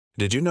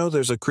Did you know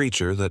there's a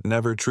creature that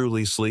never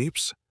truly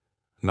sleeps?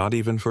 Not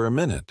even for a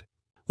minute.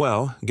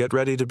 Well, get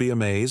ready to be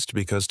amazed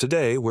because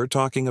today we're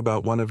talking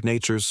about one of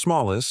nature's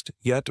smallest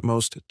yet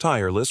most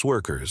tireless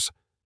workers,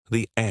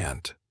 the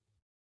ant.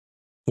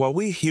 While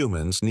we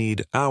humans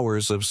need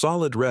hours of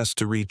solid rest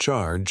to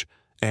recharge,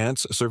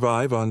 ants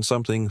survive on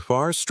something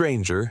far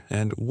stranger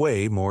and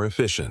way more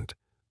efficient: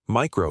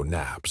 micro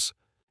naps.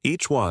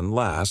 Each one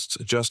lasts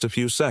just a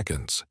few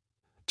seconds.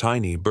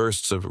 Tiny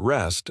bursts of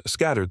rest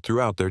scattered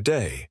throughout their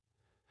day.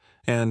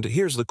 And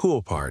here's the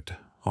cool part: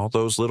 all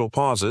those little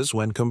pauses,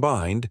 when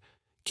combined,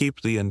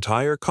 keep the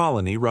entire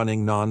colony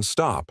running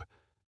nonstop,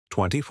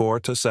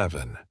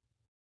 24/7.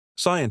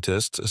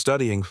 Scientists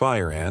studying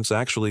fire ants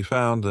actually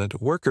found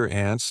that worker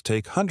ants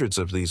take hundreds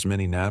of these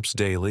mini naps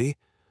daily,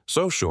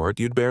 so short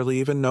you'd barely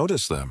even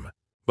notice them.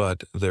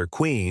 But they're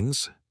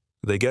queens.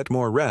 They get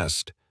more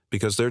rest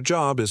because their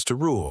job is to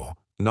rule,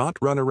 not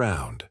run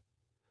around.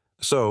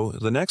 So,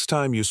 the next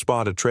time you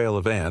spot a trail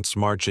of ants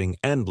marching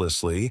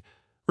endlessly,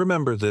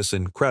 remember this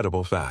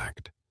incredible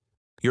fact.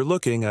 You're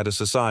looking at a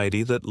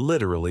society that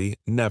literally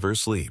never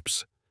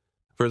sleeps.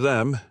 For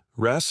them,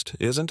 rest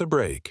isn't a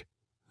break.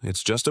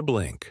 It's just a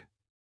blink.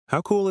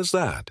 How cool is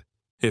that?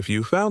 If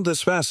you found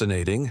this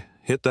fascinating,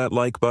 hit that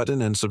like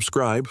button and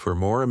subscribe for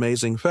more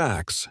amazing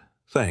facts.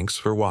 Thanks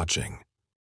for watching.